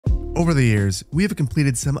Over the years, we have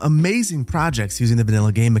completed some amazing projects using the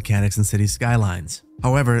vanilla game mechanics in City Skylines.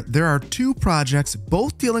 However, there are two projects,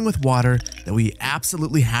 both dealing with water, that we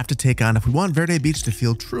absolutely have to take on if we want Verde Beach to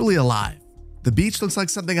feel truly alive. The beach looks like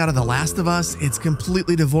something out of The Last of Us, it's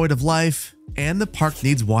completely devoid of life, and the park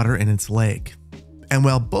needs water in its lake. And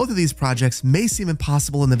while both of these projects may seem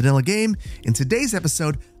impossible in the vanilla game, in today's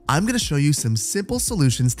episode, I'm going to show you some simple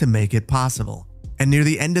solutions to make it possible. And near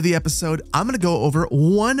the end of the episode, I'm going to go over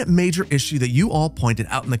one major issue that you all pointed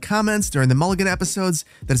out in the comments during the Mulligan episodes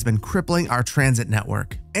that has been crippling our transit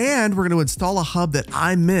network. And we're going to install a hub that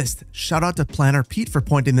I missed. Shout out to Planner Pete for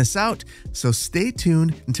pointing this out, so stay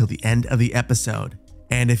tuned until the end of the episode.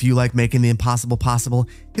 And if you like making the impossible possible,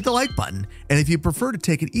 hit the like button. And if you prefer to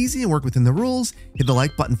take it easy and work within the rules, hit the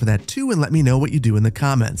like button for that too and let me know what you do in the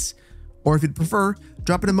comments. Or if you'd prefer,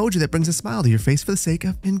 drop an emoji that brings a smile to your face for the sake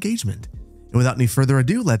of engagement. And without any further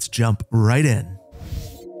ado, let's jump right in.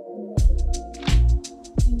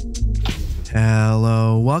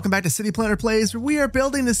 Hello, welcome back to City Planner Plays, where we are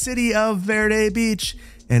building the city of Verde Beach,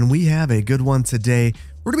 and we have a good one today.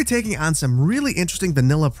 We're going to be taking on some really interesting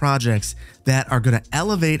vanilla projects that are going to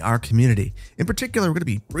elevate our community. In particular, we're going to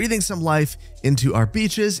be breathing some life into our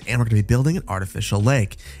beaches, and we're going to be building an artificial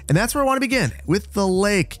lake. And that's where I want to begin, with the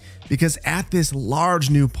lake, because at this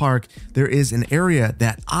large new park, there is an area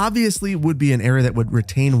that obviously would be an area that would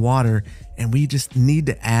retain water, and we just need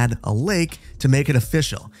to add a lake to make it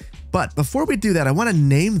official. But before we do that, I want to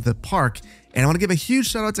name the park, and I want to give a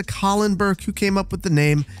huge shout out to Colin Burke, who came up with the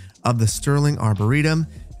name of the Sterling Arboretum,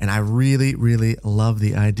 and I really love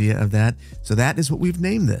the idea of that. So that is what we've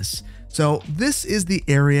named this. So this is the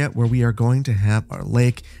area where we are going to have our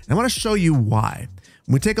lake, and I want to show you why.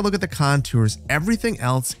 When we take a look at the contours, everything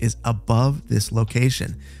else is above this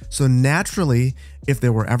location. So naturally, if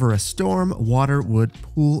there were ever a storm, water would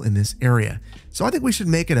pool in this area. So I think we should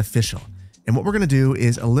make it official. And what we're going to do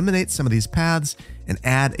is eliminate some of these paths and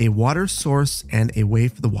add a water source and a way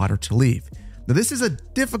for the water to leave. Now, this is a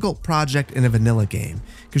difficult project in a vanilla game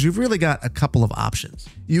because you've really got a couple of options.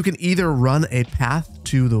 You can either run a path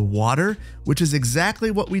to the water, which is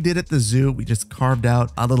exactly what we did at the zoo. We just carved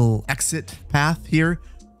out a little exit path here,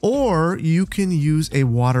 or you can use a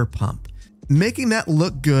water pump. Making that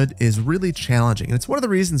look good is really challenging, and it's one of the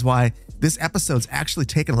reasons why this episode's actually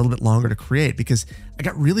taken a little bit longer to create, because I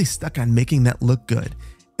got really stuck on making that look good.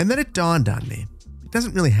 And then it dawned on me, it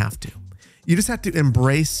doesn't really have to. You just have to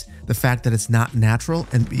embrace the fact that it's not natural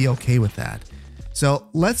and be okay with that. So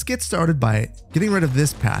let's get started by getting rid of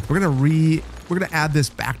this path. We're gonna add this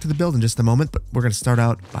back to the build in just a moment, but we're gonna start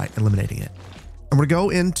out by eliminating it. I'm gonna go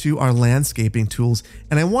into our landscaping tools,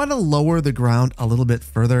 and I want to lower the ground a little bit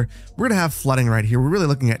further. We're gonna have flooding right here. We're really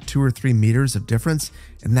looking at 2 or 3 meters of difference,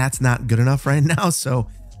 and that's not good enough right now. So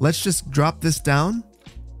let's just drop this down.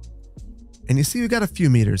 And you see we've got a few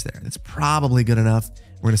meters there. That's probably good enough.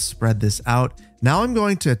 We're going to spread this out. Now I'm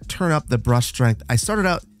going to turn up the brush strength. I started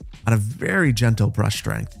out on a very gentle brush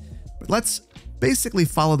strength, but let's basically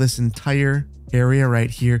follow this entire area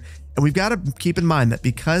right here. And we've got to keep in mind that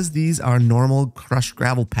because these are normal crushed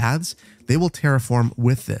gravel paths, they will terraform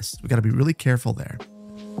with this. We've got to be really careful there.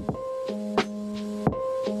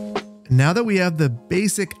 Now that we have the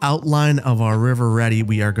basic outline of our river ready,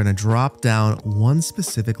 we are going to drop down one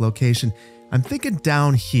specific location. I'm thinking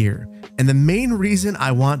down here. And the main reason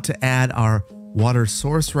I want to add our water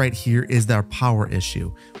source right here is our power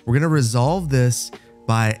issue. We're going to resolve this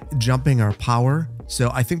by jumping our power.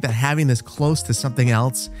 So I think that having this close to something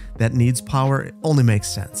else that needs power only makes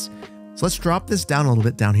sense. So let's drop this down a little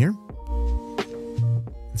bit down here.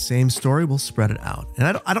 Same story, we'll spread it out.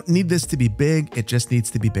 And I don't need this to be big, it just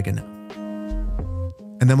needs to be big enough.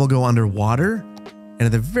 And then we'll go underwater. And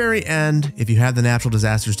at the very end, if you have the Natural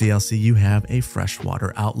Disasters DLC, you have a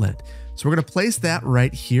freshwater outlet. So we're going to place that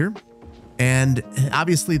right here. And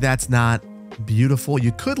obviously that's not beautiful.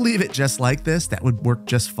 You could leave it just like this. That would work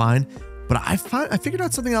just fine. But I figured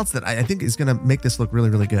out something else that I think is going to make this look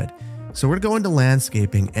really good. So we're going to go into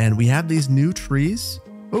landscaping, and we have these new trees.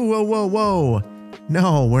 Oh, whoa.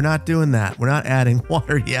 No, we're not doing that. We're not adding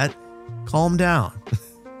water yet. Calm down.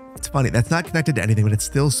 It's funny, that's not connected to anything, but it's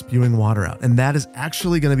still spewing water out. And that is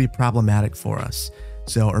actually going to be problematic for us.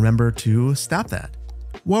 So remember to stop that.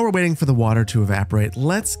 While we're waiting for the water to evaporate,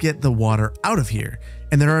 let's get the water out of here.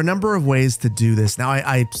 And there are a number of ways to do this. Now,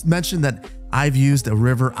 I mentioned that I've used a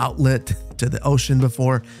river outlet to the ocean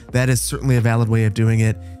before. That is certainly a valid way of doing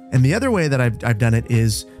it. And the other way that I've done it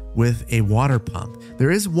is with a water pump.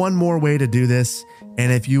 There is one more way to do this.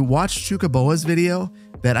 And if you watch Chukaboa's video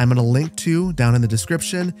that I'm going to link to down in the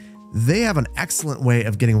description, they have an excellent way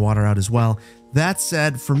of getting water out as well. That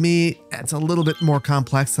said, for me, it's a little bit more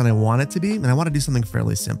complex than I want it to be, and I want to do something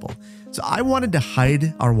fairly simple. So I wanted to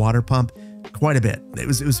hide our water pump quite a bit. It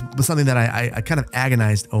was something that I kind of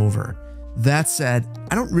agonized over. That said,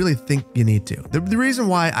 I don't really think you need to. The reason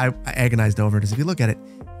why I agonized over it is if you look at it,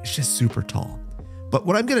 it's just super tall. But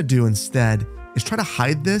what I'm going to do instead is try to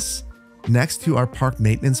hide this next to our park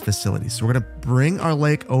maintenance facility. So we're going to bring our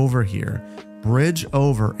lake over here, bridge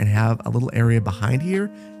over, and have a little area behind here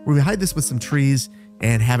where we hide this with some trees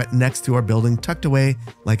and have it next to our building, tucked away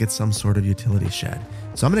like it's some sort of utility shed.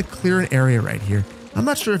 So I'm going to clear an area right here. I'm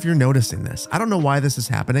not sure if you're noticing this. I don't know why this is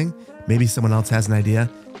happening. Maybe someone else has an idea.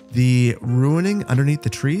 The ruining underneath the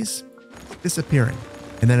trees, disappearing,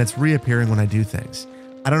 and then it's reappearing when I do things.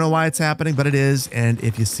 I don't know why it's happening, but it is. And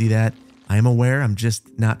if you see that, I am aware. I'm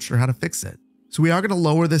just not sure how to fix it. So we are going to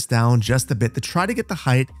lower this down just a bit to try to get the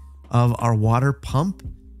height of our water pump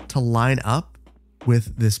to line up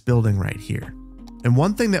with this building right here. And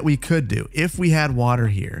one thing that we could do if we had water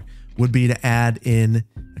here would be to add in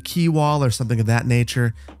a key wall or something of that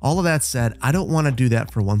nature. All of that said, I don't want to do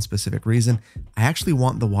that for one specific reason. I actually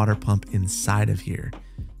want the water pump inside of here.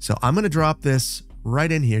 So I'm going to drop this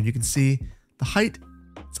right in here. You can see the height,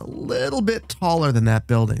 it's a little bit taller than that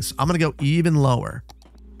building. So I'm going to go even lower.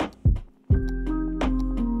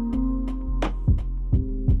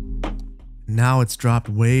 Now it's dropped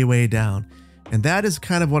way, way down. And that is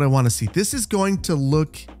kind of what I want to see. This is going to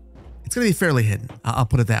look, it's going to be fairly hidden. I'll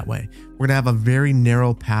put it that way. We're going to have a very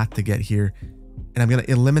narrow path to get here. And I'm going to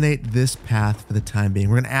eliminate this path for the time being.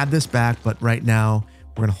 We're going to add this back, but right now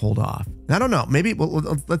we're going to hold off. And I don't know, maybe, well,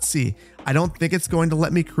 let's see. I don't think it's going to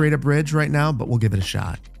let me create a bridge right now, but we'll give it a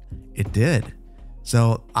shot. It did.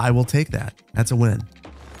 So I will take that. That's a win.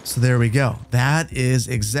 So there we go. That is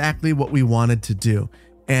exactly what we wanted to do.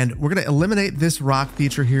 And we're going to eliminate this rock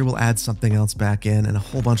feature here. We'll add something else back in, and a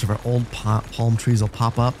whole bunch of our old palm trees will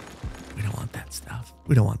pop up. We don't want that stuff.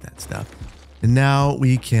 We don't want that stuff. And now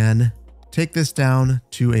we can take this down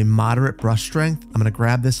to a moderate brush strength. I'm going to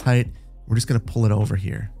grab this height. We're just going to pull it over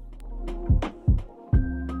here.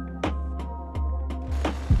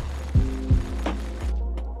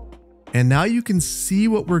 And now you can see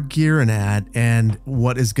what we're gearing at and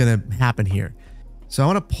what is going to happen here. So I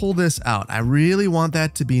want to pull this out. I really want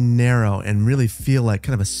that to be narrow and really feel like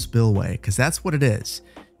kind of a spillway, because that's what it is.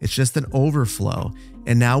 It's just an overflow.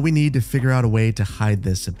 And now we need to figure out a way to hide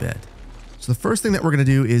this a bit. So the first thing that we're going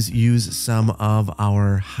to do is use some of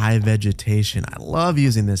our high vegetation. I love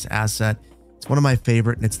using this asset. It's one of my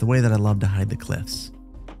favorite, and it's the way that I love to hide the cliffs.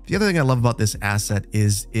 The other thing I love about this asset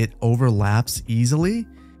is it overlaps easily,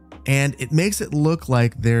 and it makes it look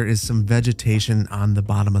like there is some vegetation on the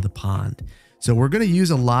bottom of the pond. So we're going to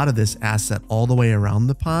use a lot of this asset all the way around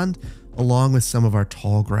the pond, along with some of our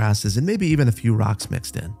tall grasses and maybe even a few rocks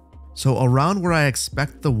mixed in. So around where I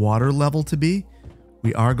expect the water level to be,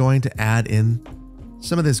 we are going to add in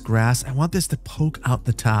some of this grass. I want this to poke out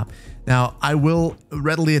the top. Now, I will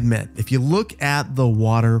readily admit, if you look at the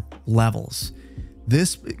water levels,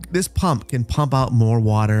 this pump can pump out more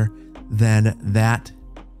water than that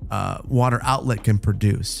water outlet can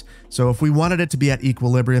produce. So if we wanted it to be at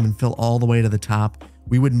equilibrium and fill all the way to the top,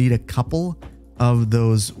 we would need a couple of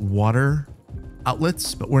those water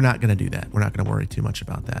outlets, but we're not going to do that. We're not going to worry too much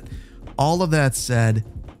about that. All of that said,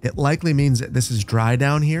 it likely means that this is dry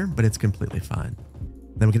down here, but it's completely fine.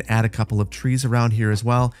 Then we can add a couple of trees around here as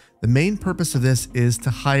well. The main purpose of this is to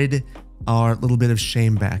hide our little bit of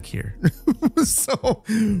shame back here. So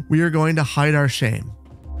we are going to hide our shame.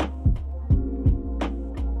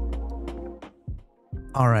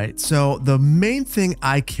 All right, so the main thing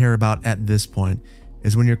I care about at this point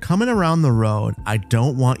is when you're coming around the road, I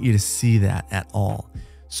don't want you to see that at all.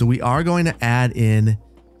 So we are going to add in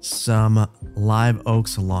some live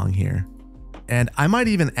oaks along here. And I might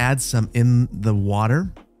even add some in the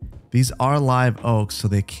water. These are live oaks, so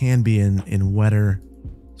they can be in wetter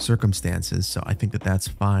circumstances. So I think that that's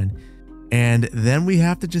fine. And then we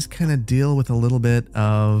have to just kind of deal with a little bit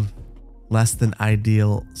of less than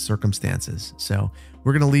ideal circumstances. So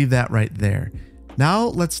we're going to leave that right there. Now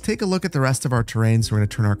let's take a look at the rest of our terrain. So we're going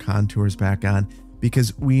to turn our contours back on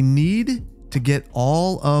because we need to get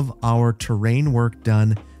all of our terrain work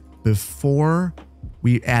done before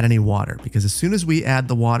we add any water, because as soon as we add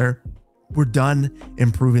the water, we're done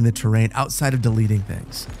improving the terrain outside of deleting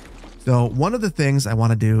things. So one of the things I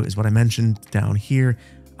want to do is what I mentioned down here.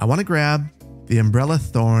 I want to grab the umbrella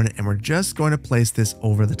thorn and we're just going to place this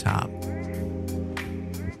over the top.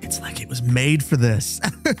 It's like it was made for this.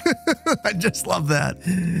 I just love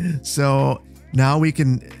that. So now we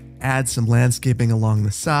can add some landscaping along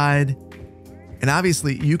the side. And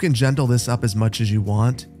obviously you can gentle this up as much as you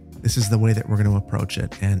want. This is the way that we're going to approach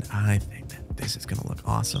it. And I think that this is going to look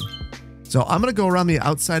awesome. So I'm going to go around the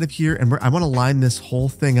outside of here and I want to line this whole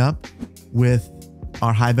thing up with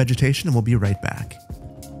our high vegetation, and we'll be right back.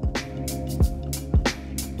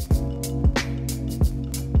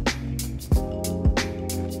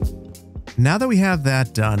 Now that we have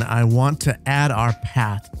that done, I want to add our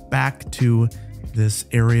path back to this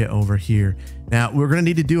area over here. Now we're going to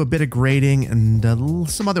need to do a bit of grading and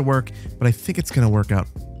some other work, but I think it's going to work out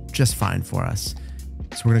just fine for us.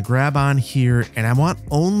 So we're going to grab on here, and I want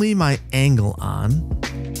only my angle on.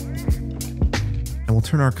 And we'll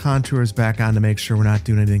turn our contours back on to make sure we're not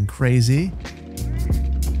doing anything crazy.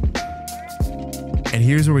 And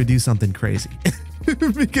here's where we do something crazy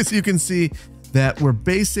because you can see that we're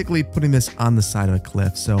basically putting this on the side of a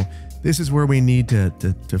cliff. So this is where we need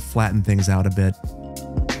to flatten things out a bit.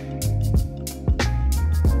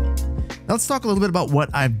 Now let's talk a little bit about what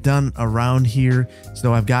I've done around here.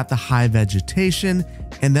 So I've got the high vegetation,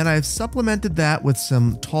 and then I've supplemented that with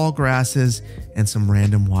some tall grasses and some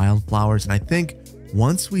random wildflowers. And I think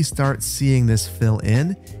once we start seeing this fill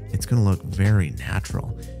in, it's going to look very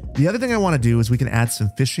natural. The other thing I want to do is we can add some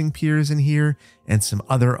fishing piers in here and some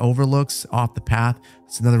other overlooks off the path.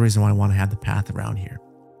 It's another reason why I want to have the path around here.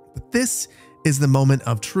 But this is the moment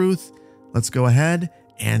of truth. Let's go ahead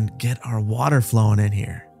and get our water flowing in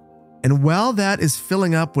here. And while that is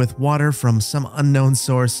filling up with water from some unknown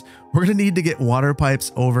source, we're going to need to get water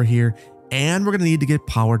pipes over here, and we're going to need to get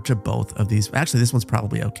power to both of these. Actually, this one's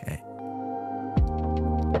probably okay.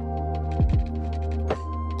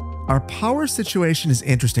 Our power situation is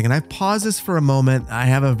interesting, and I've paused this for a moment. I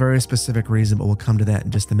have a very specific reason, but we'll come to that in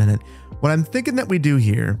just a minute. What I'm thinking that we do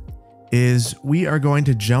here is we are going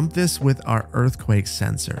to jump this with our earthquake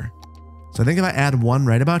sensor. So I think if I add one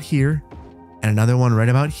right about here and another one right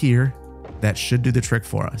about here, that should do the trick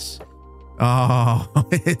for us. Oh,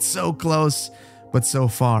 it's so close, but so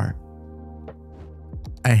far.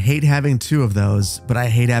 I hate having two of those, but I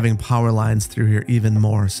hate having power lines through here even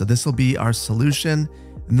more. So this will be our solution.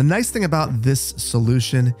 And the nice thing about this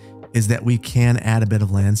solution is that we can add a bit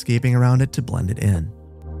of landscaping around it to blend it in.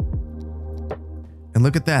 And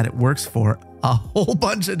look at that, it works for a whole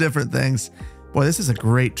bunch of different things. Boy, this is a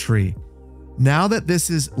great tree. Now that this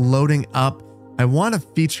is loading up, I want a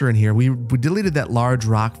feature in here. We deleted that large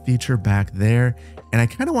rock feature back there, and I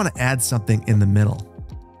kind of want to add something in the middle.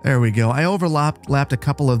 There we go. I overlapped a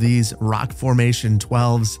couple of these rock formation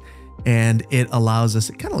 12s, and it allows us,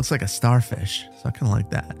 it kind of looks like a starfish. So I kind of like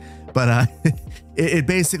that. But it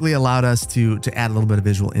basically allowed us to add a little bit of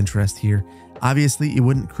visual interest here. Obviously, you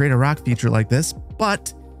wouldn't create a rock feature like this,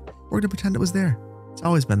 but we're going to pretend it was there. It's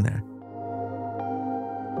always been there.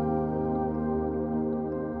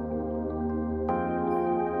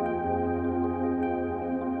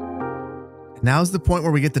 Now's the point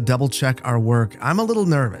where we get to double check our work. I'm a little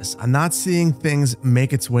nervous. I'm not seeing things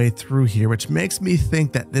make its way through here, which makes me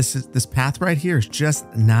think that this path right here is just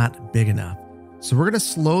not big enough. So we're going to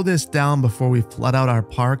slow this down before we flood out our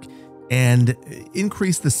park and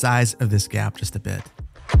increase the size of this gap just a bit.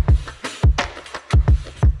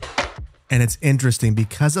 And it's interesting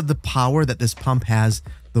because of the power that this pump has,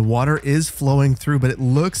 the water is flowing through, but it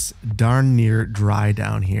looks darn near dry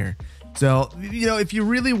down here. So, you know, if you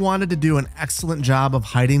really wanted to do an excellent job of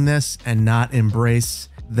hiding this and not embrace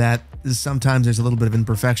that sometimes there's a little bit of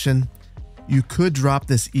imperfection, you could drop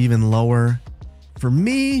this even lower. For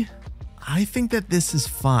me, I think that this is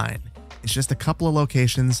fine. It's just a couple of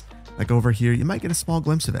locations, like over here, you might get a small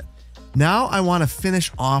glimpse of it. Now I want to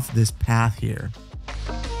finish off this path here.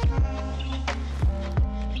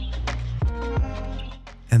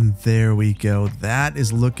 And there we go. That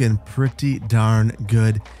is looking pretty darn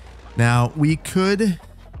good. Now we could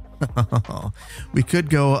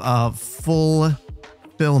go full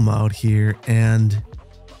fill mode here and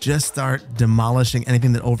just start demolishing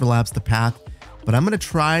anything that overlaps the path, but I'm going to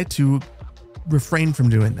try to refrain from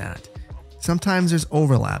doing that. Sometimes there's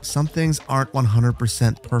overlap. Some things aren't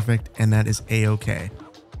 100% perfect, and that is a-okay.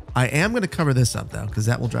 I am going to cover this up though, because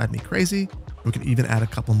that will drive me crazy. We can even add a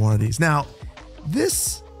couple more of these. Now,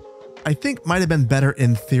 this I think might have been better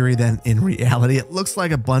in theory than in reality. It looks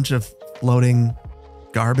like a bunch of floating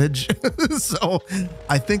garbage. So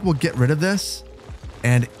I think we'll get rid of this.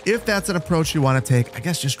 And if that's an approach you want to take, I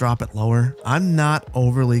guess just drop it lower. I'm not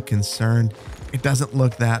overly concerned. It doesn't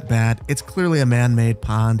look that bad. It's clearly a man-made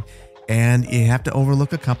pond, and you have to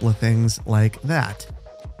overlook a couple of things like that.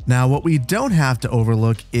 Now, what we don't have to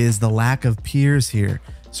overlook is the lack of piers here.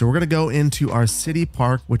 So we're going to go into our city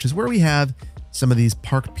park, which is where we have some of these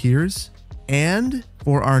park piers, and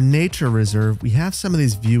for our nature reserve, we have some of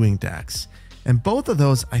these viewing decks. And both of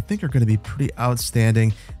those I think are going to be pretty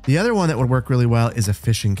outstanding. The other one that would work really well is a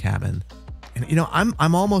fishing cabin. And you know,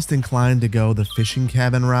 I'm almost inclined to go the fishing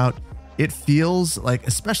cabin route. It feels like,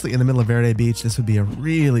 especially in the middle of Verde Beach, this would be a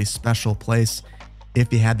really special place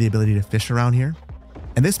if you had the ability to fish around here.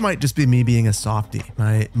 And this might just be me being a softie.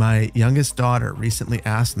 My youngest daughter recently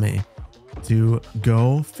asked me to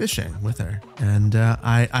go fishing with her. And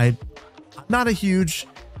I'm not a huge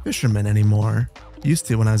fisherman anymore. Used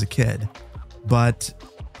to when I was a kid. But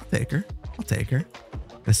I'll take her. I'll take her.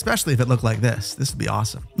 Especially if it looked like this. This would be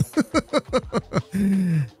awesome.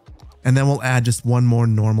 And then we'll add just one more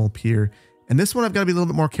normal pier. And this one I've got to be a little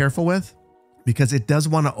bit more careful with because it does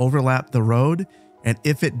want to overlap the road. And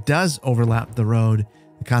if it does overlap the road,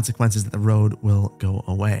 the consequence is that the road will go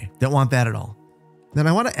away. Don't want that at all. Then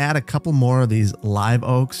I want to add a couple more of these live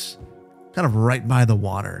oaks kind of right by the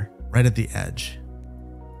water, right at the edge.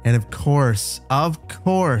 And of course,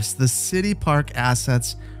 the city park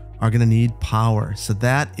assets are going to need power. So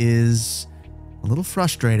that is a little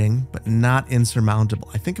frustrating, but not insurmountable.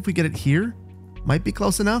 I think if we get it here, might be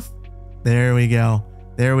close enough. There we go.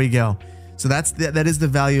 There we go. So that is the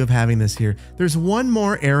value of having this here. There's one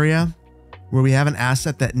more area where we have an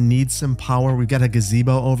asset that needs some power. We've got a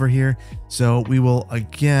gazebo over here. So we will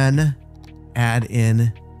again add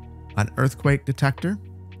in an earthquake detector.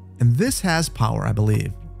 And this has power, I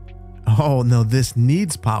believe. Oh no, this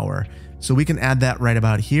needs power. So we can add that right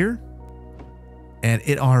about here. And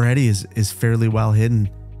it already is fairly well hidden.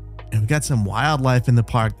 And we've got some wildlife in the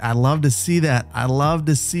park. I love to see that. I love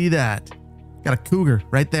to see that. Got a cougar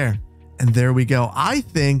right there. And there we go. I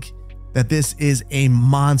think that this is a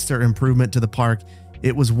monster improvement to the park.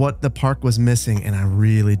 It was what the park was missing, and I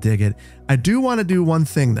really dig it. I do want to do one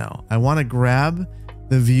thing though. I want to grab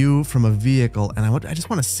the view from a vehicle, and I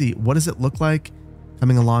just want to see what does it look like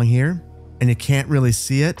coming along here. And you can't really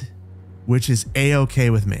see it, which is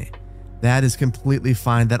a-okay with me. That is completely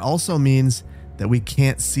fine. That also means that we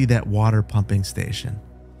can't see that water pumping station,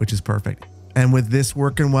 which is perfect. And with this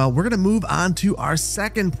working well, we're going to move on to our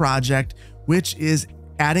second project, which is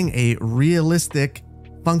adding a realistic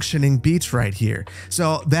functioning beach right here.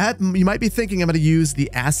 So that you might be thinking I'm going to use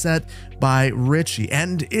the asset by Richie,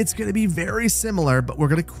 and it's going to be very similar, but we're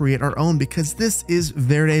going to create our own because this is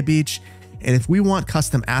Verde Beach. And if we want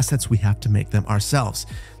custom assets, we have to make them ourselves.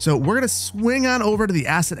 So we're going to swing on over to the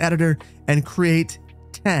asset editor and create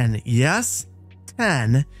 10, yes,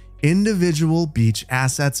 10 individual beach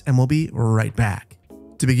assets, and we'll be right back.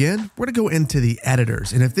 To begin, we're going to go into the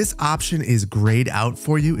editors, and if this option is grayed out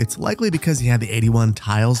for you, it's likely because you have the 81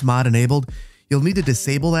 tiles mod enabled. You'll need to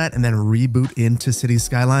disable that and then reboot into City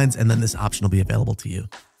Skylines, and then this option will be available to you.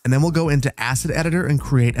 And then we'll go into asset editor and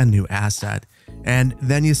create a new asset. And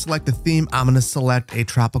then you select the theme. I'm going to select a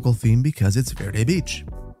tropical theme because it's Verde Beach.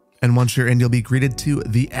 And once you're in, you'll be greeted to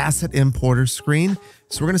the asset importer screen.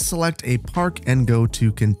 So we're going to select a park and go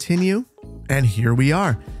to continue. And here we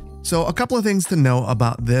are. So a couple of things to know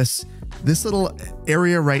about this. This little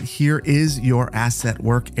area right here is your asset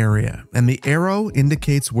work area. And the arrow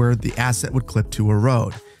indicates where the asset would clip to a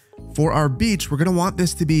road. For our beach, we're going to want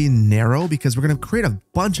this to be narrow because we're going to create a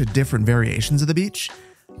bunch of different variations of the beach.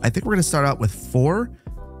 I think we're going to start out with 4.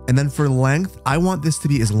 And then for length, I want this to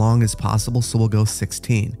be as long as possible. So we'll go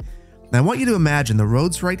 16. Now I want you to imagine the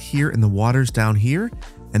road's right here and the water's down here.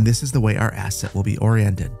 And this is the way our asset will be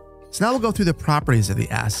oriented. So now we'll go through the properties of the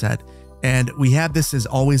asset. And we have this as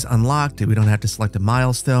always unlocked. We don't have to select a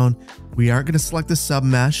milestone. We aren't going to select the sub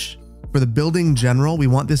mesh. For the building general, we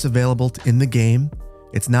want this available in the game.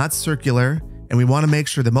 It's not circular. And we want to make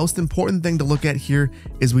sure the most important thing to look at here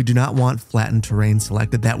is we do not want flattened terrain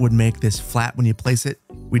selected. That would make this flat when you place it.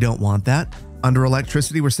 We don't want that. Under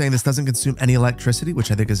electricity, we're saying this doesn't consume any electricity, which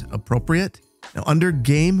I think is appropriate. Now under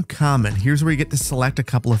game common, here's where you get to select a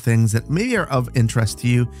couple of things that maybe are of interest to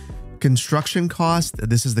you. Construction cost,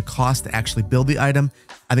 this is the cost to actually build the item.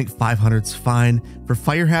 I think 500 is fine. For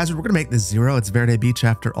fire hazard, we're going to make this 0. It's Verde Beach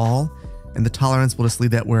after all. And the tolerance, we'll just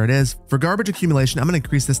leave that where it is. For garbage accumulation, I'm going to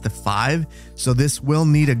increase this to 5. So this will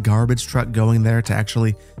need a garbage truck going there to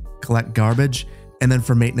actually collect garbage. And then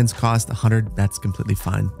for maintenance cost, 100, that's completely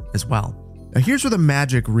fine as well. Now here's where the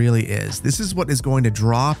magic really is. This is what is going to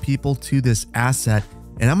draw people to this asset.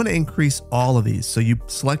 And I'm going to increase all of these. So you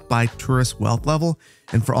select by tourist wealth level.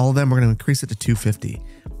 And for all of them, we're going to increase it to 250.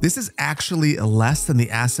 This is actually less than the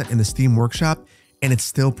asset in the Steam Workshop. And it's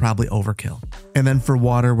still probably overkill. And then for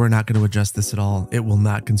water, we're not going to adjust this at all. It will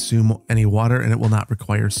not consume any water and it will not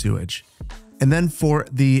require sewage. And then for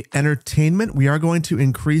the entertainment, we are going to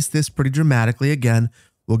increase this pretty dramatically. Again,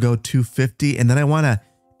 we'll go 250. And then I want to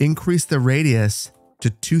increase the radius to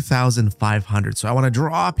 2,500. So I want to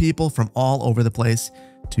draw people from all over the place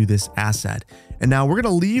to this asset. And now we're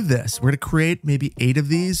going to leave this. We're going to create maybe 8 of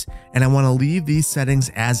these, and I want to leave these settings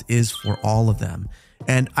as is for all of them.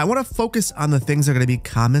 And I want to focus on the things that are going to be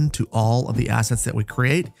common to all of the assets that we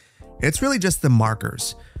create. It's really just the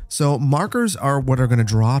markers. So markers are what are going to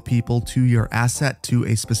draw people to your asset to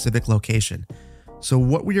a specific location. So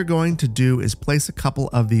what we are going to do is place a couple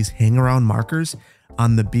of these hang around markers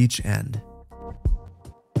on the beach end.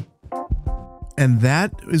 And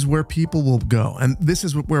that is where people will go. And this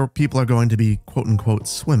is where people are going to be, quote unquote,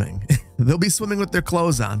 swimming. They'll be swimming with their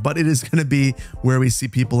clothes on, but it is going to be where we see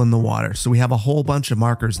people in the water. So we have a whole bunch of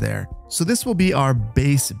markers there. So this will be our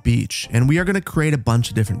base beach, and we are going to create a bunch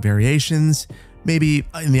of different variations, maybe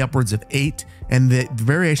in the upwards of 8. And the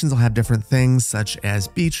variations will have different things such as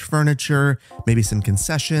beach furniture, maybe some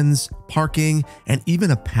concessions, parking, and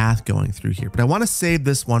even a path going through here. But I want to save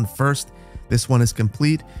this one first. This one is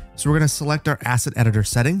complete. So we're going to select our asset editor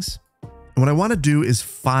settings. And what I want to do is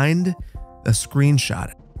find a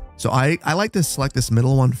screenshot. So I like to select this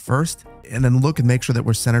middle one first and then look and make sure that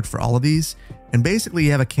we're centered for all of these. And basically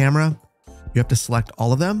you have a camera, you have to select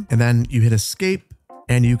all of them, and then you hit escape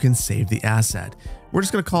and you can save the asset. We're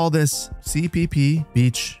just going to call this CPP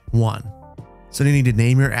Beach 1. So you need to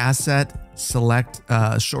name your asset, select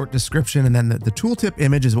a short description, and then the tooltip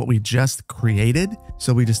image is what we just created.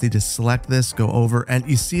 So we just need to select this, go over, and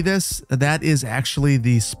you see this, that is actually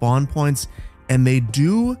the spawn points, and they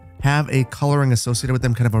do have a coloring associated with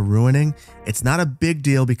them, kind of a ruining. It's not a big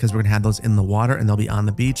deal because we're gonna have those in the water and they'll be on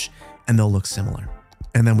the beach and they'll look similar.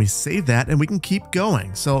 And then we save that and we can keep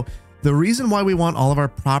going. So the reason why we want all of our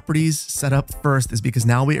properties set up first is because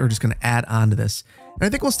now we are just going to add on to this. And I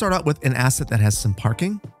think we'll start out with an asset that has some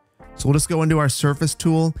parking. So we'll just go into our surface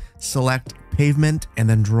tool, select pavement, and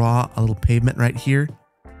then draw a little pavement right here.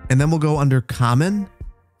 And then we'll go under common,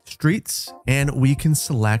 streets, and we can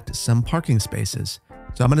select some parking spaces.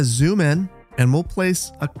 So I'm going to zoom in and we'll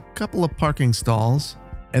place a couple of parking stalls.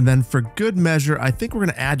 And then for good measure, I think we're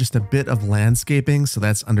going to add just a bit of landscaping. So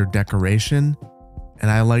that's under decoration.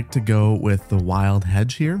 And I like to go with the wild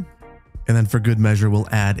hedge here. And then for good measure, we'll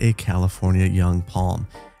add a California young palm.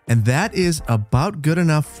 And that is about good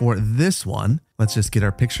enough for this one. Let's just get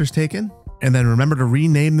our pictures taken. And then remember to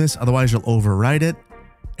rename this, otherwise you'll overwrite it.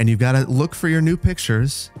 And you've got to look for your new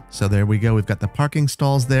pictures. So there we go. We've got the parking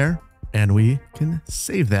stalls there and we can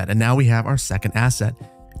save that. And now we have our second asset.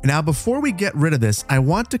 Now, before we get rid of this, I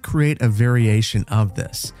want to create a variation of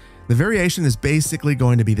this. The variation is basically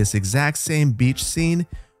going to be this exact same beach scene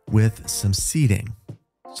with some seating.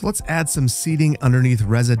 So let's add some seating underneath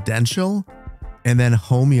residential and then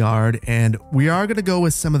home yard. And we are going to go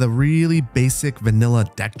with some of the really basic vanilla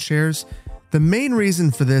deck chairs. The main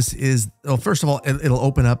reason for this is, well, first of all, it'll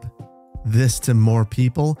open up this to more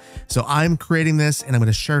people. So I'm creating this and I'm going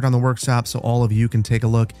to share it on the workshop so all of you can take a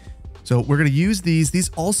look. So we're going to use these. These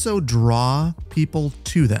also draw people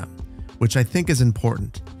to them, which I think is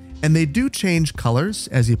important. And they do change colors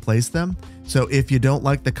as you place them. So if you don't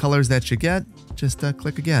like the colors that you get, just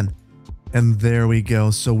click again. And there we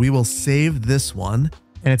go. So we will save this one.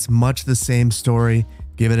 And it's much the same story.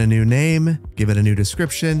 Give it a new name, give it a new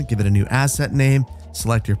description, give it a new asset name,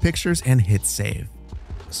 select your pictures and hit save.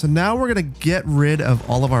 So now we're going to get rid of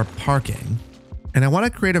all of our parking. And I want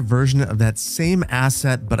to create a version of that same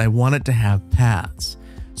asset, but I want it to have paths.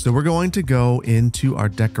 So we're going to go into our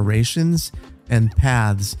decorations and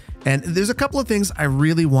paths. And there's a couple of things I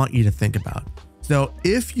really want you to think about. So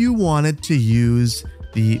if you wanted to use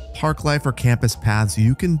the park life or campus paths,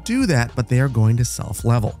 you can do that, but they are going to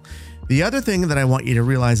self-level. The other thing that I want you to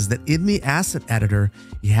realize is that in the asset editor,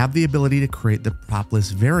 you have the ability to create the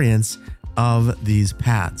propless variants of these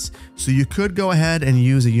paths. So you could go ahead and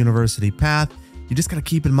use a university path. You just got to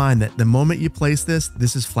keep in mind that the moment you place this,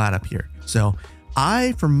 this is flat up here. So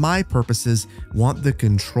I, for my purposes, want the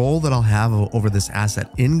control that I'll have over this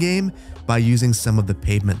asset in-game by using some of the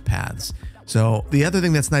pavement paths. So the other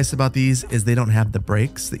thing that's nice about these is they don't have the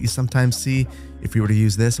breaks that you sometimes see if you were to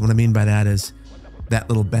use this. And what I mean by that is that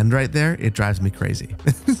little bend right there, it drives me crazy.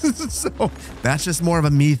 So that's just more of a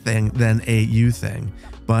me thing than a you thing,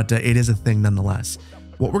 but it is a thing nonetheless.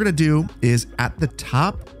 What we're going to do is at the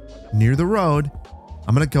top near the road,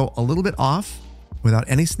 I'm going to go a little bit off without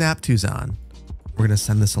any snap twos on. We're going to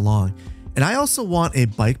send this along. And I also want a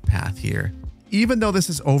bike path here. Even though this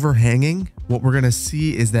is overhanging, what we're going to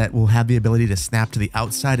see is that we'll have the ability to snap to the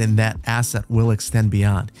outside and that asset will extend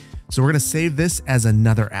beyond. So we're going to save this as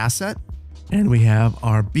another asset. And we have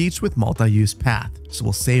our beach with multi-use path. So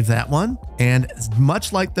we'll save that one. And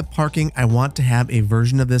much like the parking, I want to have a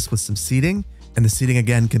version of this with some seating. And the seating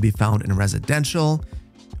again can be found in residential,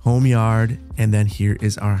 home yard, and then here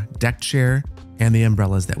is our deck chair and the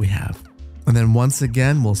umbrellas that we have. And then once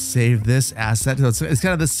again, we'll save this asset. So it's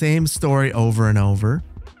kind of the same story over and over.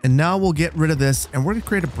 And now we'll get rid of this and we're gonna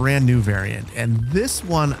create a brand new variant. And this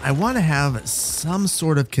one, I wanna have some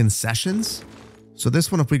sort of concessions. So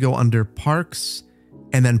this one, if we go under parks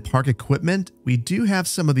and then park equipment, we do have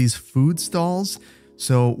some of these food stalls.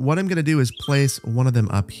 So what I'm gonna do is place one of them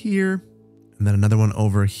up here and then another one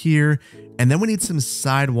over here. And then we need some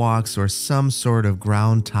sidewalks or some sort of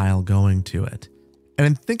ground tile going to it. And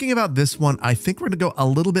in thinking about this one, I think we're gonna go a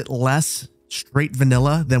little bit less straight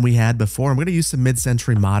vanilla than we had before. I'm gonna use some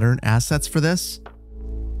mid-century modern assets for this.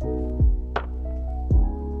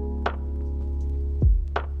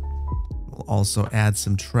 We'll also add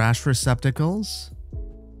some trash receptacles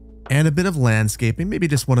and a bit of landscaping, maybe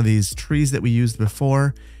just one of these trees that we used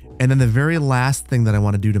before. And then the very last thing that I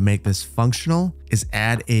want to do to make this functional is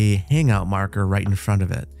add a hangout marker right in front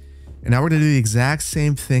of it. And now we're going to do the exact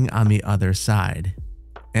same thing on the other side.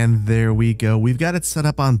 And there we go. We've got it set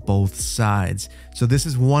up on both sides. So this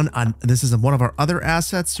is one of our other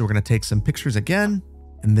assets. So we're going to take some pictures again.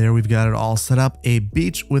 And there we've got it all set up, a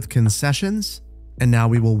beach with concessions. And now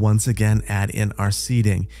we will once again add in our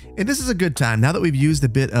seating. And this is a good time. Now that we've used a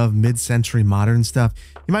bit of mid-century modern stuff,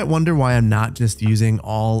 you might wonder why I'm not just using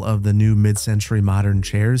all of the new mid-century modern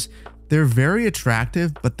chairs. They're very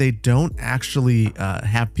attractive, but they don't actually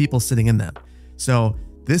have people sitting in them. So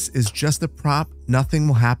this is just a prop. Nothing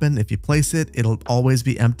will happen. If you place it, it'll always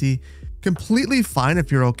be empty. Completely fine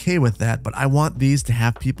if you're okay with that, but I want these to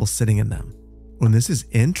have people sitting in them. Well, this is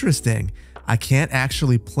interesting. I can't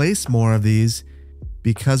actually place more of these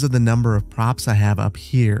because of the number of props I have up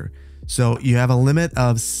here. So you have a limit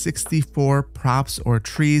of 64 props or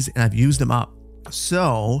trees, and I've used them up.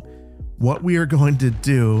 So what we are going to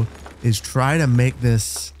do is try to make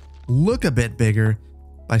this look a bit bigger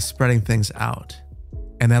by spreading things out.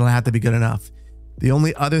 And that'll have to be good enough. The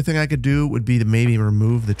only other thing I could do would be to maybe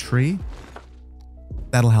remove the tree.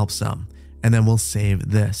 That'll help some. And then we'll save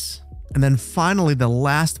this. And then finally, the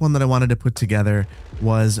last one that I wanted to put together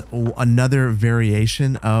was another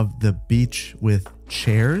variation of the beach with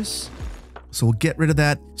chairs. So we'll get rid of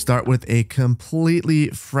that, start with a completely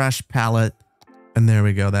fresh palette. And there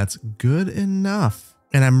we go. That's good enough.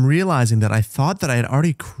 And I'm realizing that I thought that I had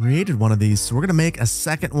already created one of these. So we're going to make a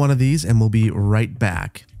second one of these and we'll be right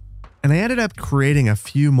back. And I ended up creating a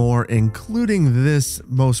few more, including this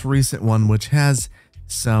most recent one, which has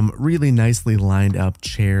some really nicely lined up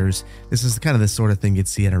chairs. This is kind of the sort of thing you'd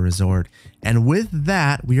see at a resort. And with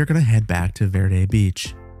that, we are going to head back to Verde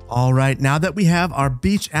Beach. All right, now that we have our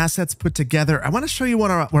beach assets put together, I want to show you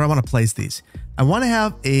where I want to place these. I want to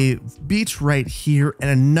have a beach right here and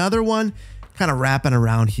another one kind of wrapping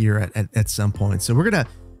around here at some point. So we're going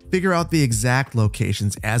to figure out the exact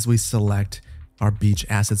locations as we select our beach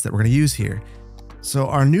assets that we're going to use here. So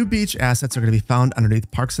our new beach assets are going to be found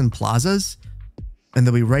underneath parks and plazas. And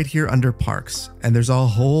they'll be right here under parks. And there's a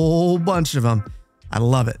whole bunch of them. I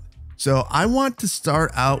love it. So I want to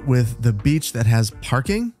start out with the beach that has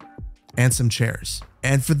parking and some chairs.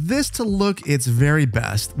 And for this to look its very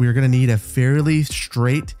best, we're going to need a fairly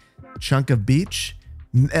straight chunk of beach.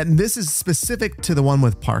 And this is specific to the one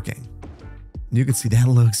with parking. You can see that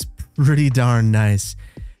looks pretty darn nice.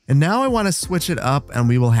 And now I want to switch it up and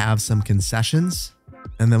we will have some concessions.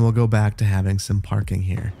 And then we'll go back to having some parking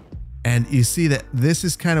here. And you see that this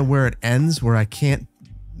is kind of where it ends, where I can't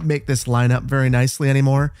make this line up very nicely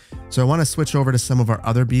anymore. So I want to switch over to some of our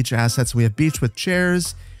other beach assets. We have beach with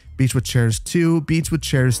chairs 2, beach with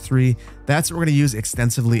chairs 3. That's what we're going to use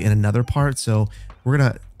extensively in another part. So we're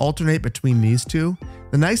going to alternate between these two.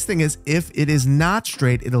 The nice thing is if it is not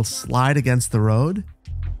straight, it'll slide against the road.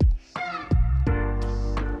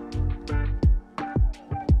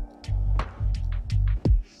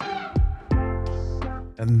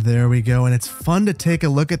 And there we go. And it's fun to take a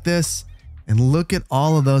look at this and look at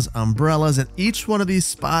all of those umbrellas. And each one of these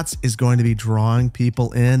spots is going to be drawing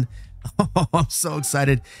people in. Oh, I'm so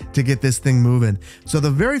excited to get this thing moving. So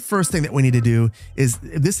the very first thing that we need to do is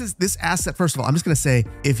this asset. First of all, I'm just going to say,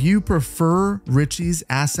 if you prefer Richie's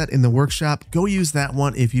asset in the workshop, go use that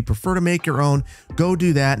one. If you prefer to make your own, go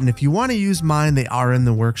do that. And if you want to use mine, they are in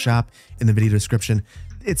the workshop in the video description.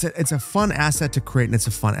 It's a fun asset to create and it's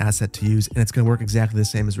a fun asset to use, and it's going to work exactly the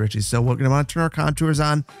same as Richie's. So we're going to want to turn our contours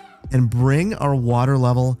on and bring our water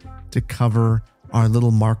level to cover our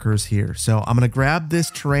little markers here. So I'm going to grab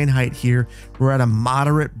this terrain height here. We're at a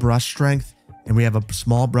moderate brush strength and we have a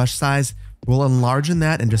small brush size. We'll enlarge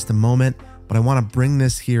that in just a moment, but I want to bring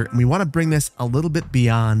this here and we want to bring this a little bit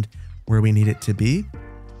beyond where we need it to be.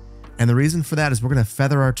 And the reason for that is we're going to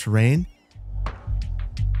feather our terrain.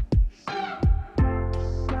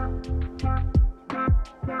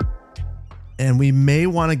 And we may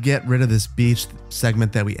want to get rid of this beach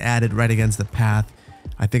segment that we added right against the path.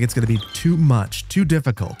 I think it's going to be too much, too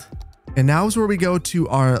difficult. And now is where we go to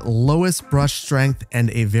our lowest brush strength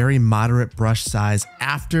and a very moderate brush size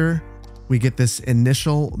after we get this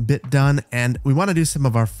initial bit done. And we want to do some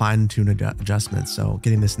of our fine-tune adjustments. So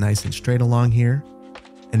getting this nice and straight along here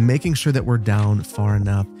and making sure that we're down far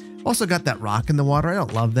enough. Also got that rock in the water. I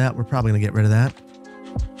don't love that. We're probably going to get rid of that.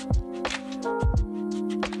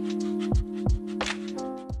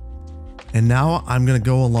 And now I'm going to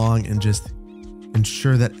go along and just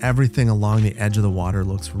ensure that everything along the edge of the water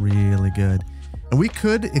looks really good. And we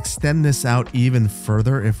could extend this out even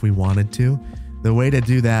further if we wanted to. The way to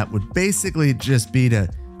do that would basically just be to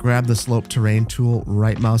grab the slope terrain tool,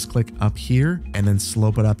 right mouse click up here, and then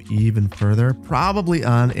slope it up even further, probably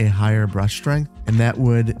on a higher brush strength. And that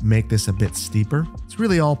would make this a bit steeper. It's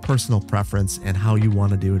really all personal preference, and how you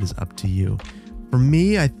want to do it is up to you. For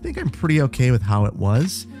me, I think I'm pretty okay with how it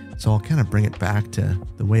was. So I'll kind of bring it back to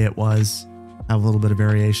the way it was, have a little bit of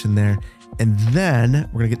variation there. And then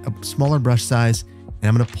we're gonna get a smaller brush size, and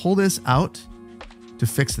I'm gonna pull this out to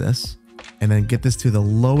fix this, and then get this to the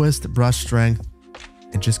lowest brush strength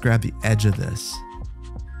and just grab the edge of this.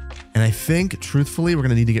 And I think, truthfully, we're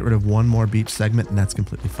gonna need to get rid of one more beach segment, and that's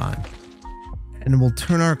completely fine. And we'll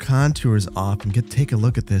turn our contours off and take a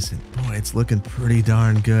look at this, and boy, it's looking pretty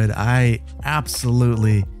darn good. I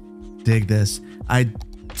absolutely dig this. I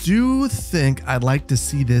do think I'd like to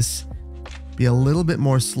see this be a little bit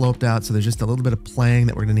more sloped out, so there's just a little bit of playing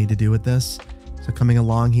that we're going to need to do with this. So coming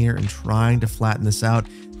along here and trying to flatten this out.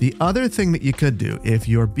 The other thing that you could do, if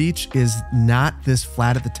your beach is not this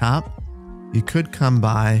flat at the top, you could come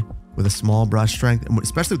by with a small brush strength, and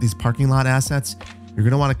especially with these parking lot assets, you're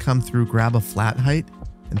going to want to come through, grab a flat height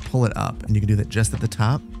and pull it up, and you can do that just at the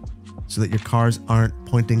top so that your cars aren't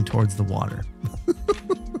pointing towards the water.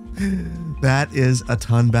 That is a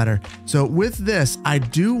ton better. So with this, I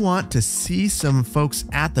do want to see some folks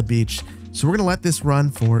at the beach. So we're going to let this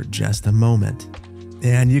run for just a moment.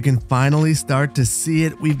 And you can finally start to see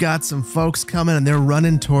it. We've got some folks coming and they're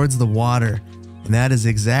running towards the water. And that is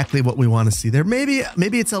exactly what we want to see there. Maybe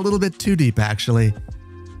it's a little bit too deep, actually.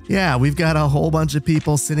 Yeah, we've got a whole bunch of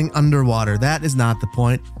people sitting underwater. That is not the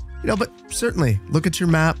point. But certainly look at your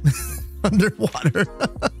map. Underwater.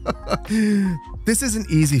 This is an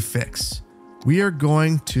easy fix. We are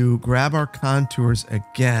going to grab our contours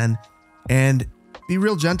again and be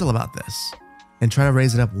real gentle about this and try to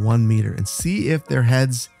raise it up 1 meter and see if their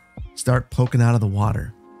heads start poking out of the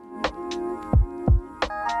water.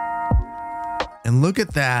 And look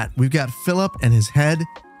at that. We've got Philip and his head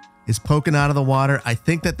is poking out of the water. I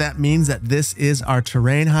think that means that this is our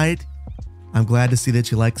terrain height. I'm glad to see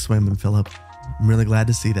that you like swimming, Philip. I'm really glad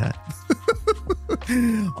to see that.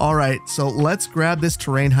 All right, so let's grab this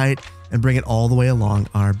terrain height and bring it all the way along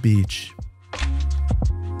our beach.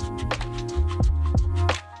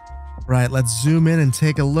 Right, let's zoom in and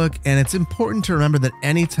take a look. And it's important to remember that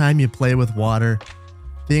anytime you play with water,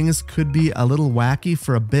 things could be a little wacky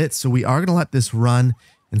for a bit. So we are going to let this run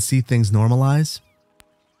and see things normalize.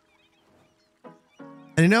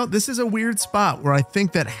 And this is a weird spot where I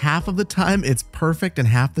think that half of the time it's perfect and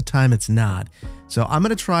half the time it's not. So I'm going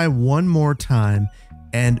to try one more time,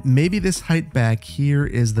 and maybe this height back here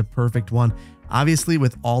is the perfect one. Obviously,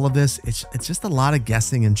 with all of this, it's just a lot of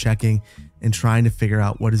guessing and checking and trying to figure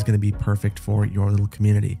out what is going to be perfect for your little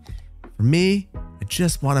community. For me, I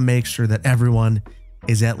just want to make sure that everyone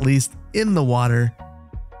is at least in the water,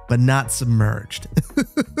 but not submerged.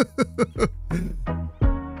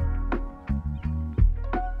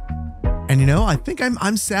 And I think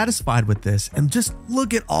I'm satisfied with this. And just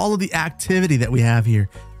look at all of the activity that we have here.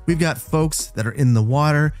 We've got folks that are in the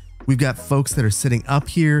water. We've got folks that are sitting up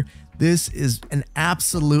here. This is an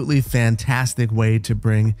absolutely fantastic way to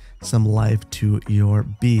bring some life to your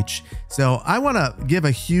beach. So I want to give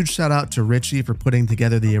a huge shout out to Richie for putting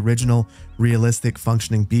together the original realistic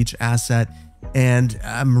functioning beach asset. And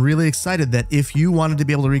I'm really excited that if you wanted to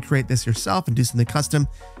be able to recreate this yourself and do something custom,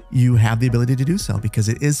 you have the ability to do so, because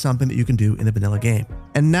it is something that you can do in a vanilla game.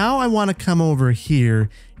 And now I want to come over here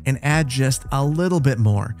and add just a little bit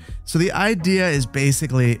more. So the idea is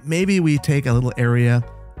basically maybe we take a little area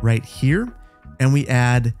right here and we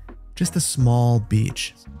add just a small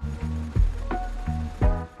beach.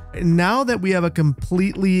 And now that we have a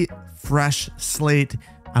completely fresh slate,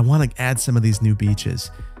 I want to add some of these new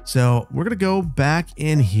beaches. So we're going to go back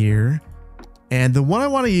in here. And the one I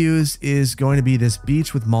want to use is going to be this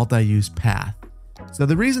beach with multi-use path. So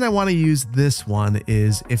the reason I want to use this one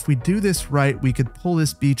is if we do this right, we could pull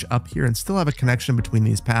this beach up here and still have a connection between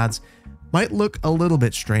these paths. Might look a little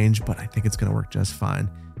bit strange, but I think it's going to work just fine.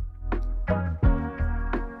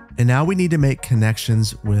 And now we need to make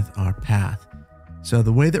connections with our path. So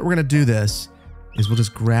the way that we're going to do this is we'll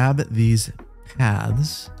just grab these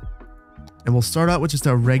paths and we'll start out with just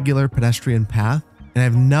a regular pedestrian path. And I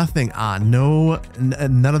have nothing on,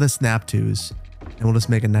 none of the snap twos. And we'll just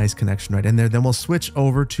make a nice connection right in there. Then we'll switch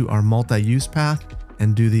over to our multi-use path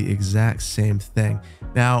and do the exact same thing.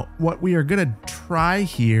 Now, what we are going to try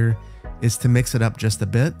here is to mix it up just a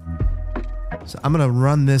bit. So I'm going to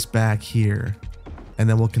run this back here and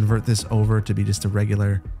then we'll convert this over to be just a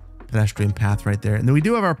regular pedestrian path right there. And then we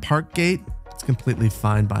do have our park gate. It's completely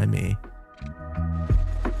fine by me.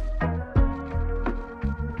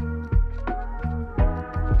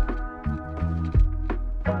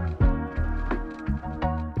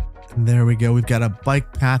 And there we go. We've got a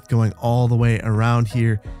bike path going all the way around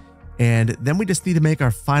here. And then we just need to make our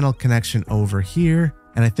final connection over here.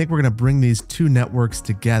 And I think we're going to bring these two networks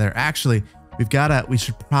together. Actually, we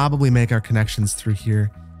should probably make our connections through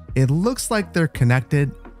here. It looks like they're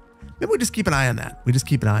connected. Maybe we just keep an eye on that.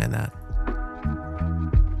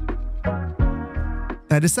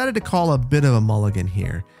 I decided to call a bit of a mulligan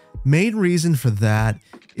here. Main reason for that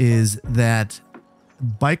is that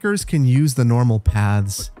bikers can use the normal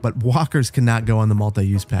paths, but walkers cannot go on the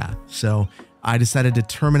multi-use path. So I decided to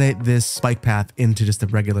terminate this bike path into just a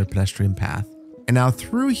regular pedestrian path. And now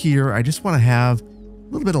through here, I just want to have a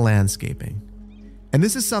little bit of landscaping. And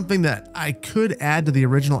this is something that I could add to the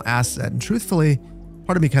original asset. And truthfully,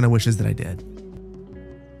 part of me kind of wishes that I did.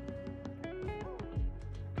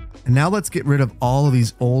 And now let's get rid of all of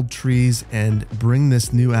these old trees and bring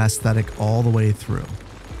this new aesthetic all the way through.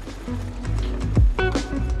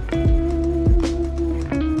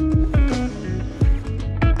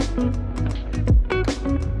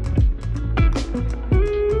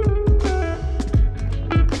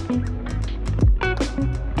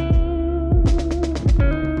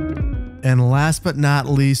 And last but not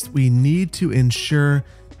least, we need to ensure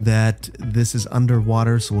that this is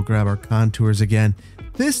underwater. So we'll grab our contours again.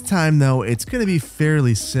 This time though, it's going to be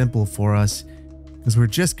fairly simple for us because we're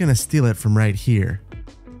just going to steal it from right here.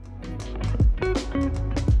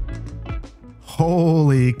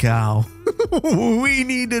 Holy cow. We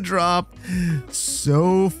need to drop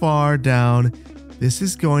so far down. This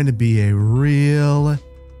is going to be a real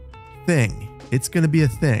thing. It's going to be a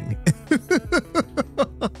thing.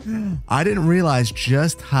 I didn't realize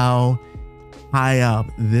just how high up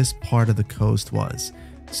this part of the coast was.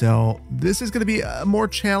 So this is going to be a more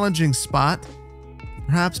challenging spot.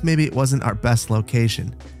 Perhaps maybe it wasn't our best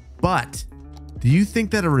location. But do you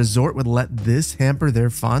think that a resort would let this hamper their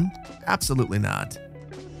fun? Absolutely not.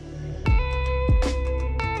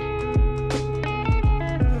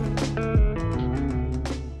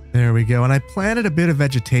 There we go. And I planted a bit of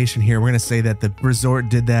vegetation here. We're going to say that the resort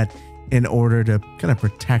did that in order to kind of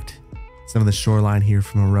protect some of the shoreline here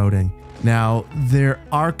from eroding. Now, there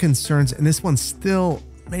are concerns, and this one still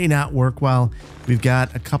may not work well. We've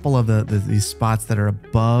got a couple of these spots that are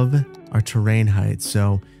above our terrain height.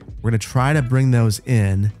 So we're going to try to bring those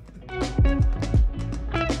in. All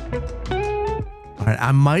right,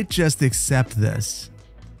 I might just accept this.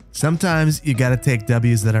 Sometimes you got to take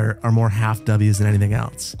W's that are more half W's than anything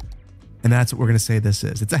else. And that's what we're going to say this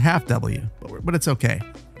is. It's a half W, but it's okay.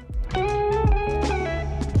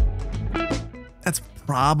 That's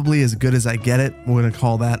probably as good as I get it. We're going to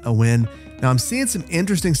call that a win. Now I'm seeing some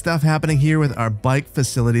interesting stuff happening here with our bike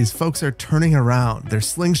facilities. Folks are turning around. They're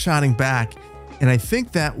slingshotting back. And I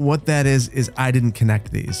think that what that is I didn't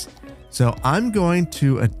connect these. So I'm going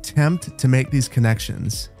to attempt to make these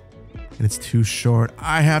connections. And it's too short.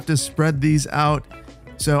 I have to spread these out.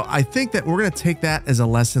 So I think that we're going to take that as a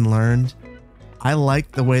lesson learned. I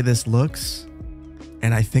like the way this looks,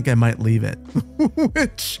 and I think I might leave it,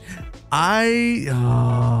 which I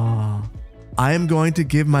am going to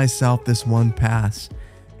give myself this one pass.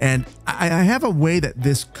 And I have a way that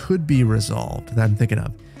this could be resolved that I'm thinking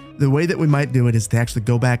of. The way that we might do it is to actually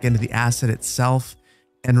go back into the asset itself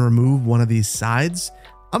and remove one of these sides.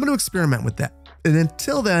 I'm going to experiment with that. And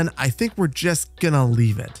until then, I think we're just going to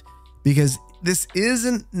leave it because this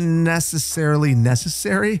isn't necessarily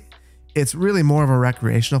necessary. It's really more of a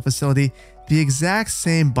recreational facility. The exact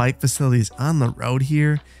same bike facilities on the road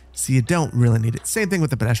here, so you don't really need it. Same thing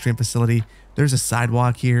with the pedestrian facility. There's a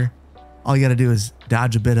sidewalk here. All you got to do is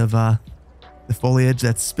dodge a bit of the foliage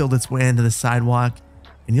that's spilled its way into the sidewalk,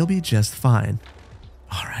 and you'll be just fine.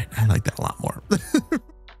 All right, I like that a lot more.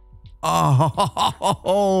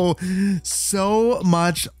 Oh, so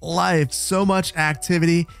much life, so much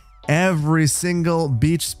activity. Every single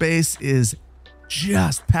beach space is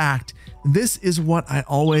just packed. This is what I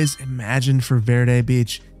always imagined for Verde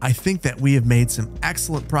Beach. I think that we have made some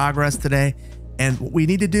excellent progress today. And what we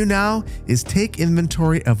need to do now is take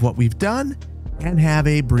inventory of what we've done and have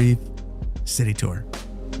a brief city tour.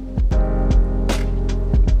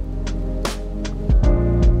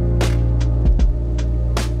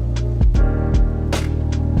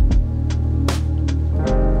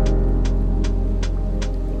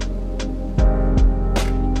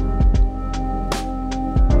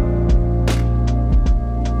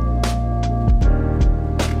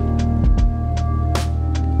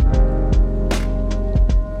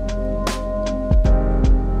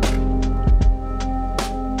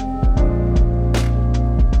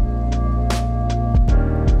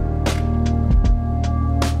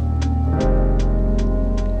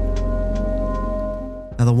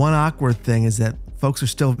 Now, the one awkward thing is that folks are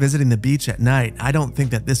still visiting the beach at night. I don't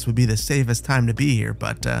think that this would be the safest time to be here,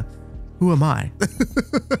 but who am I?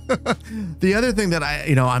 The other thing that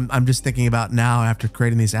I'm just thinking about now after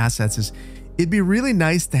creating these assets is it'd be really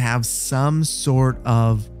nice to have some sort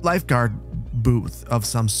of lifeguard booth of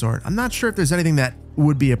some sort. I'm not sure if there's anything that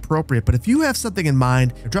would be appropriate, but if you have something in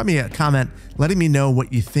mind, drop me a comment letting me know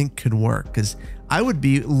what you think could work, because I would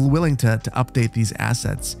be willing to update these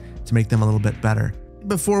assets to make them a little bit better.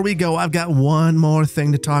 Before we go, I've got one more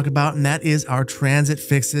thing to talk about, and that is our transit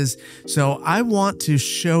fixes. So I want to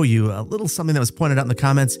show you a little something that was pointed out in the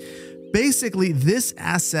comments. Basically, this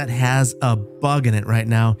asset has a bug in it right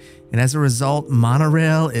now, and as a result,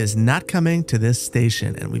 monorail is not coming to this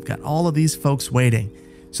station, and we've got all of these folks waiting.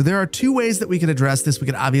 So there are two ways that we can address this. We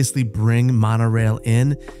could obviously bring monorail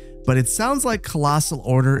in, but it sounds like Colossal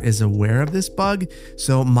Order is aware of this bug.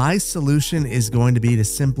 So my solution is going to be to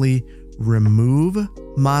simply remove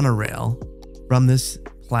monorail from this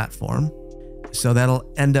platform. So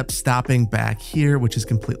that'll end up stopping back here, which is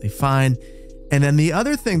completely fine. And then the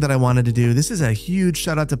other thing that I wanted to do, this is a huge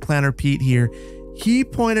shout out to Planner Pete here. He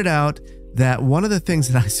pointed out that one of the things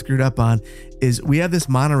that I screwed up on is we have this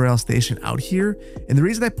monorail station out here. And the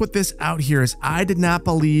reason I put this out here is I did not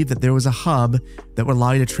believe that there was a hub that would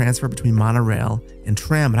allow you to transfer between monorail and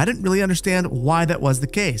tram. And I didn't really understand why that was the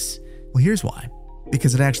case. Well, here's why.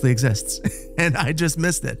 Because it actually exists and I just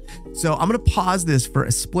missed it. So I'm going to pause this for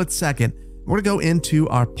a split second. We're going to go into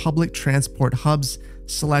our public transport hubs,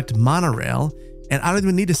 select monorail, and I don't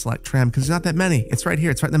even need to select tram because there's not that many. It's right here.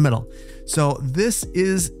 It's right in the middle. So this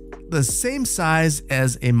is the same size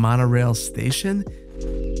as a monorail station.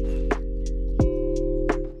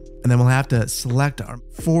 And then we'll have to select our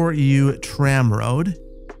For You tram road.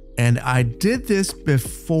 And I did this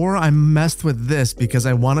before I messed with this because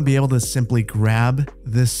I want to be able to simply grab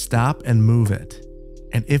this stop and move it.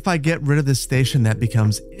 And if I get rid of this station, that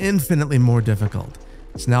becomes infinitely more difficult.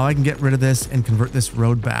 So now I can get rid of this and convert this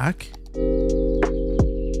road back.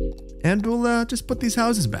 And we'll just put these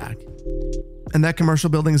houses back. And that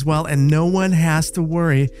commercial building as well. And no one has to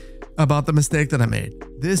worry about the mistake that I made.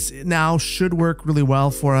 This now should work really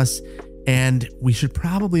well for us. And we should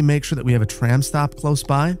probably make sure that we have a tram stop close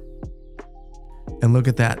by. And look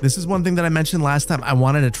at that. This is one thing that I mentioned last time. I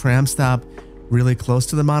wanted a tram stop really close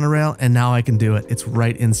to the monorail, and now I can do it. It's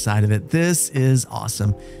right inside of it. This is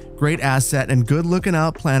awesome. Great asset and good looking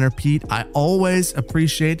out, Planner Pete. I always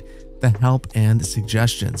appreciate the help and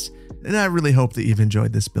suggestions. And I really hope that you've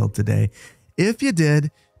enjoyed this build today. If you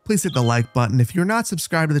did, please hit the like button. If you're not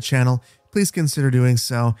subscribed to the channel, please consider doing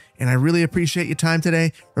so. And I really appreciate your time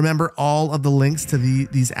today. Remember, all of the links to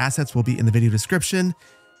these assets will be in the video description.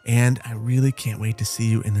 And I really can't wait to see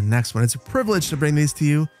you in the next one. It's a privilege to bring these to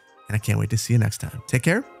you, and I can't wait to see you next time. Take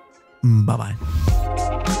care. Bye-bye.